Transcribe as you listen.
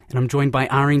And I'm joined by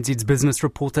RNZ's business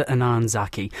reporter Anand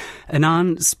Zaki.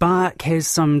 Anand, Spark has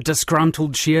some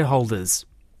disgruntled shareholders.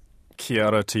 Kia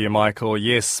ora to you, Michael.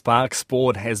 Yes, Spark's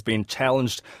board has been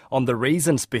challenged on the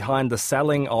reasons behind the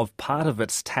selling of part of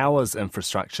its towers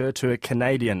infrastructure to a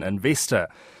Canadian investor.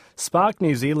 Spark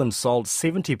New Zealand sold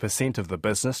 70% of the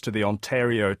business to the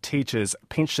Ontario Teachers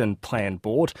Pension Plan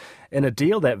Board in a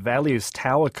deal that values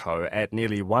TowerCo at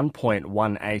nearly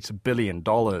 $1.18 billion.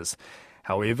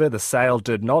 However, the sale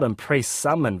did not impress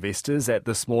some investors at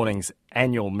this morning's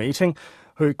annual meeting,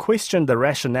 who questioned the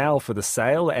rationale for the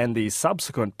sale and the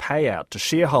subsequent payout to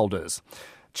shareholders.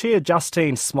 Chair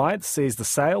Justine Smythe says the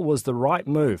sale was the right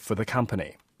move for the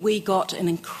company. We got an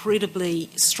incredibly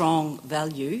strong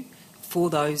value for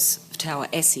those tower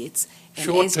assets.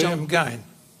 Short-term gain?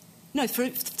 No,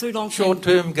 through long-term.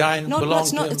 Short-term gain for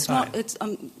long-term it's not. It's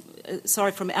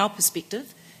sorry, from our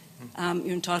perspective,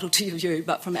 you're entitled to your view,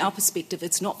 but from our perspective,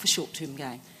 it's not for short-term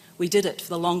gain. We did it for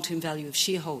the long-term value of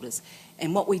shareholders.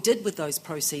 And what we did with those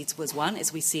proceeds was, one,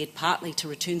 as we said, partly to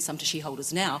return some to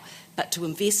shareholders now, but to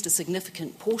invest a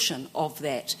significant portion of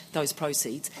those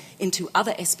proceeds into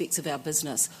other aspects of our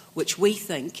business, which we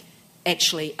think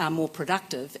actually are more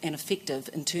productive and effective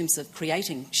in terms of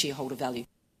creating shareholder value.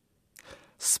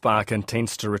 Spark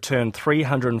intends to return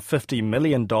 $350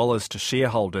 million to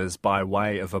shareholders by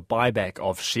way of a buyback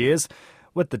of shares,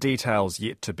 with the details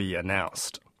yet to be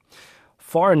announced.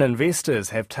 Foreign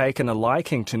investors have taken a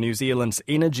liking to New Zealand's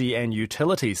energy and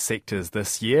utilities sectors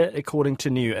this year, according to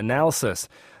new analysis.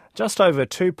 Just over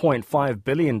 $2.5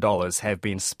 billion have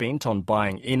been spent on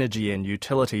buying energy and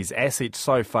utilities assets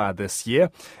so far this year,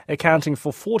 accounting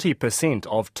for 40%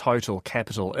 of total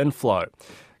capital inflow.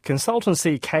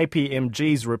 Consultancy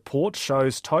KPMG's report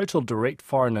shows total direct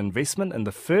foreign investment in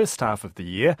the first half of the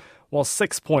year was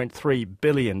 $6.3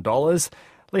 billion,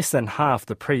 less than half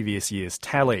the previous year's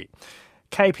tally.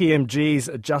 KPMG's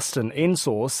Justin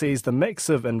Ensor says the mix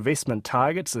of investment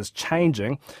targets is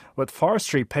changing, with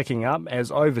forestry picking up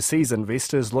as overseas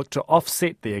investors look to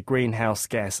offset their greenhouse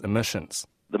gas emissions.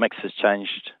 The mix has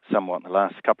changed somewhat in the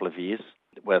last couple of years,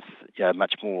 with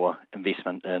much more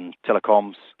investment in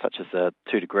telecoms, such as the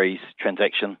 2 Degrees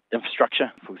transaction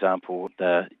infrastructure, for example,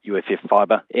 the UFF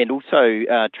fibre, and also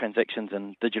transactions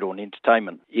in digital and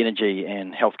entertainment. Energy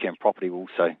and healthcare and property were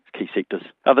also key sectors.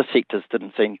 Other sectors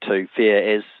didn't seem to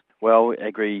fare as well.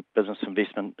 Agri-business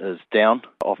investment is down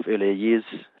off earlier years.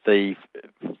 The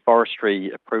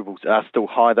forestry approvals are still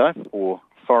high, though, for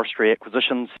forestry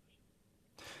acquisitions.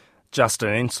 Justin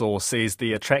Ensor says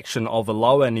the attraction of a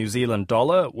lower New Zealand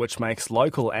dollar, which makes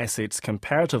local assets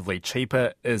comparatively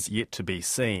cheaper, is yet to be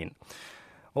seen.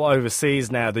 Well, overseas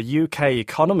now, the UK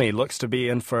economy looks to be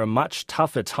in for a much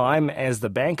tougher time as the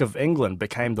Bank of England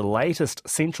became the latest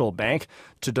central bank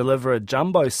to deliver a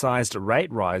jumbo-sized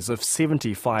rate rise of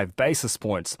 75 basis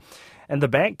points. And the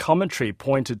bank commentary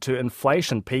pointed to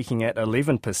inflation peaking at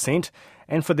 11%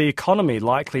 and for the economy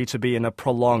likely to be in a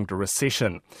prolonged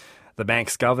recession. The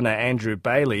bank's governor, Andrew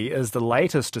Bailey, is the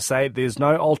latest to say there's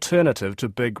no alternative to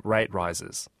big rate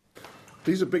rises.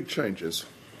 These are big changes.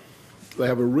 They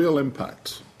have a real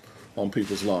impact on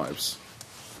people's lives.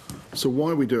 So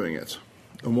why are we doing it?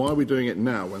 And why are we doing it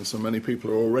now when so many people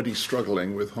are already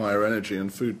struggling with higher energy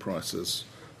and food prices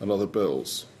and other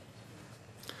bills?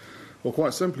 Well,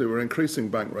 quite simply, we're increasing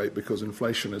bank rate because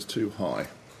inflation is too high.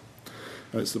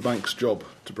 And it's the bank's job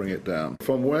to bring it down.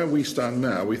 From where we stand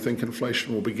now, we think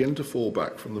inflation will begin to fall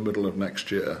back from the middle of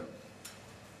next year,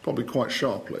 probably quite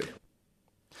sharply.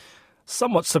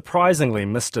 Somewhat surprisingly,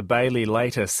 Mr Bailey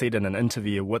later said in an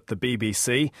interview with the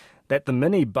BBC that the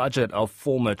mini-budget of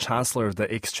former Chancellor of the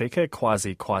Exchequer,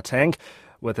 Kwasi Kwarteng,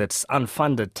 with its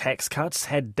unfunded tax cuts,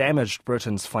 had damaged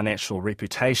Britain's financial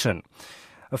reputation.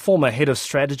 A former head of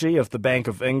strategy of the Bank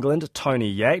of England, Tony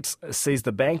Yates, says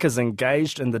the bank is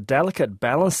engaged in the delicate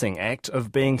balancing act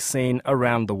of being seen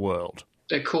around the world.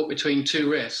 They're caught between two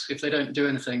risks. If they don't do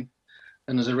anything,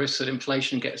 then there's a risk that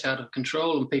inflation gets out of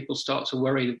control and people start to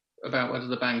worry about whether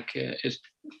the bank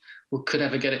could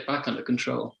ever get it back under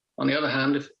control. On the other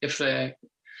hand, if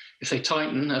they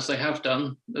tighten, as they have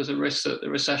done, there's a risk that the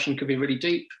recession could be really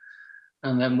deep.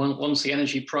 And then once the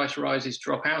energy price rises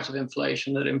drop out of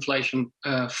inflation, that inflation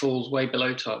falls way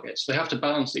below targets. They have to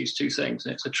balance these two things,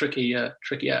 and it's a tricky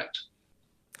act.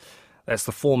 That's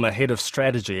the former head of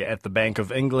strategy at the Bank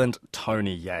of England,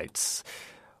 Tony Yates.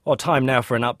 Well, time now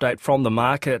for an update from the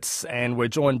markets, and we're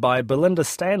joined by Belinda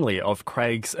Stanley of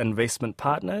Craigs Investment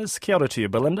Partners. Kia ora to you,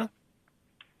 Belinda.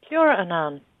 Kia ora,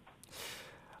 Anand.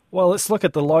 Well, let's look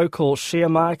at the local share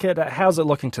market. How's it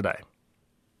looking today?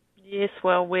 Yes,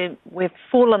 well, we've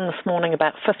fallen this morning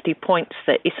about 50 points.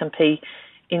 The S&P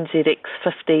NZX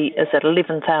 50 is at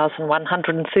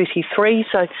 11,133,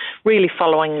 so really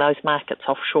following those markets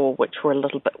offshore, which were a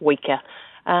little bit weaker.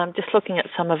 Just looking at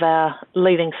some of our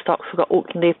leading stocks, we've got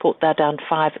Auckland Airport, they're down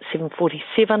 5 at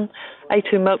 7.47.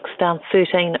 A2 Milk's down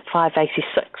 13 at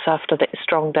 5.86 after that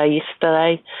strong day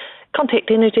yesterday.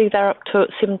 Contact Energy, they're up 2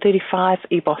 at 7.35.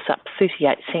 EBOS up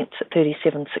 38 cents at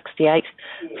 37.68.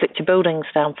 Fletcher Buildings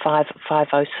down 5 at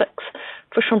 5.06.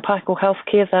 Fisher & Paykel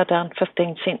Healthcare, they're down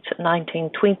 15 cents at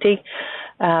 19.20.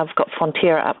 We've got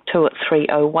Fonterra up 2 at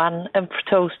 3.01.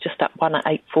 Infratil's just up 1 at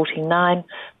 8.49.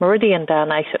 Meridian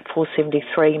down 8 at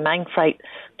 4.73. Mainfreight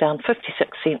down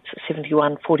 56 cents at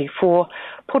 71.44.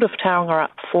 Port of Tauranga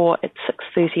up 4 at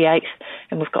 6.38.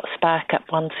 And we've got Spark up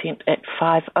 1 cent at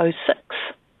 5.06.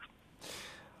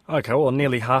 OK, well,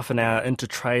 nearly half an hour into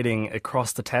trading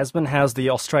across the Tasman. How's the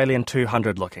Australian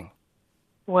 200 looking?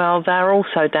 Well, they're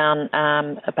also down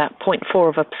about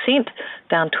 0.4%,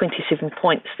 down 27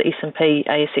 points. The S&P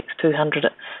ASX 200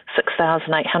 at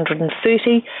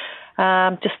 6,830.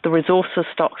 Just the resources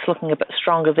stocks looking a bit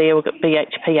stronger there. We've got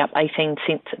BHP up 18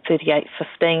 cents at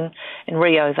 38.15. And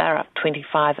Rio, they're up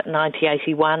 25 at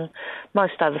 90.81.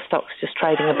 Most other stocks just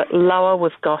trading a bit lower.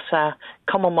 We've got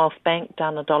Commonwealth Bank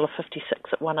down $1.56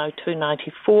 at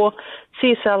 102.94.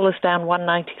 CSL is down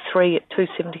 193 at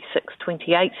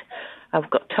 276.28. We've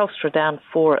got Telstra down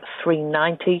 4 at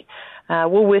 3.90.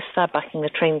 Woolworths are bucking the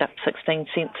trend up 16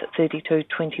 cents at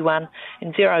 32.21.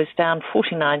 And Xero's down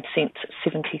 49 cents at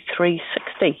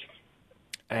 73.60.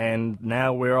 And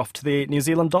now we're off to the New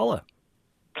Zealand dollar.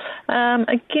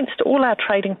 Against all our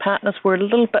trading partners, we're a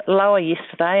little bit lower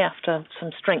yesterday after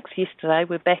some strength yesterday.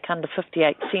 We're back under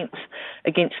 58 cents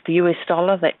against the US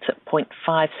dollar. That's at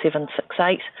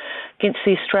 0.5768. Against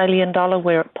the Australian dollar,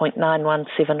 we're at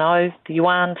 0.9170. The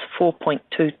yuan's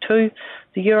 4.22.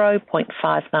 The euro,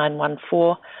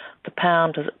 0.5914. The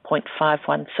pound is at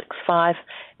 0.5165.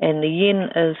 And the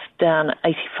yen is down at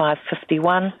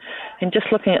 85.51. And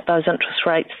just looking at those interest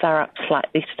rates, they're up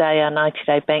slightly today. Our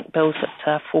 90-day bank bills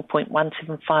at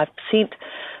 4.175%.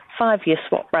 5-year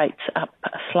swap rates up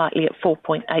slightly at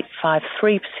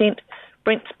 4.853%.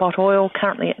 Brent spot oil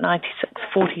currently at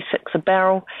 96.46 a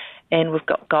barrel. And we've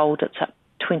got gold, it's up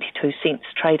 22 cents,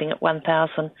 trading at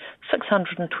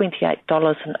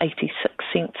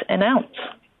 $1,628.86 an ounce.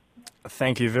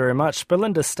 Thank you very much.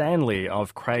 Belinda Stanley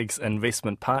of Craig's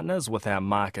Investment Partners with our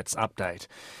markets update.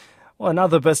 Well, in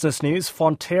other business news,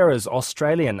 Fonterra's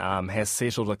Australian arm has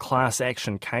settled a class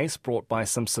action case brought by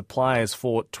some suppliers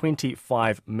for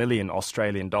 25 million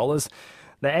Australian dollars.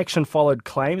 The action followed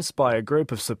claims by a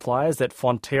group of suppliers that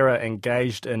Fonterra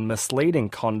engaged in misleading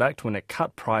conduct when it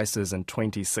cut prices in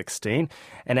 2016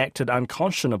 and acted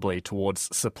unconscionably towards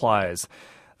suppliers.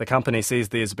 The company says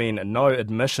there's been no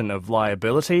admission of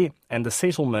liability and the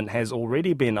settlement has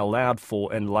already been allowed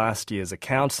for in last year's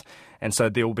accounts, and so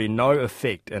there will be no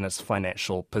effect in its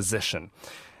financial position.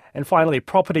 And finally,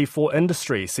 Property for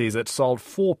Industry says it sold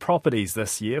 4 properties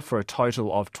this year for a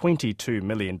total of $22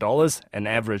 million, an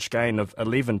average gain of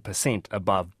 11%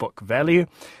 above book value.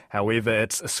 However,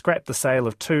 it's scrapped the sale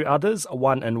of 2 others,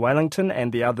 one in Wellington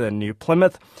and the other in New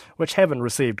Plymouth, which haven't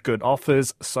received good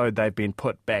offers, so they've been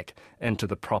put back into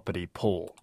the property pool.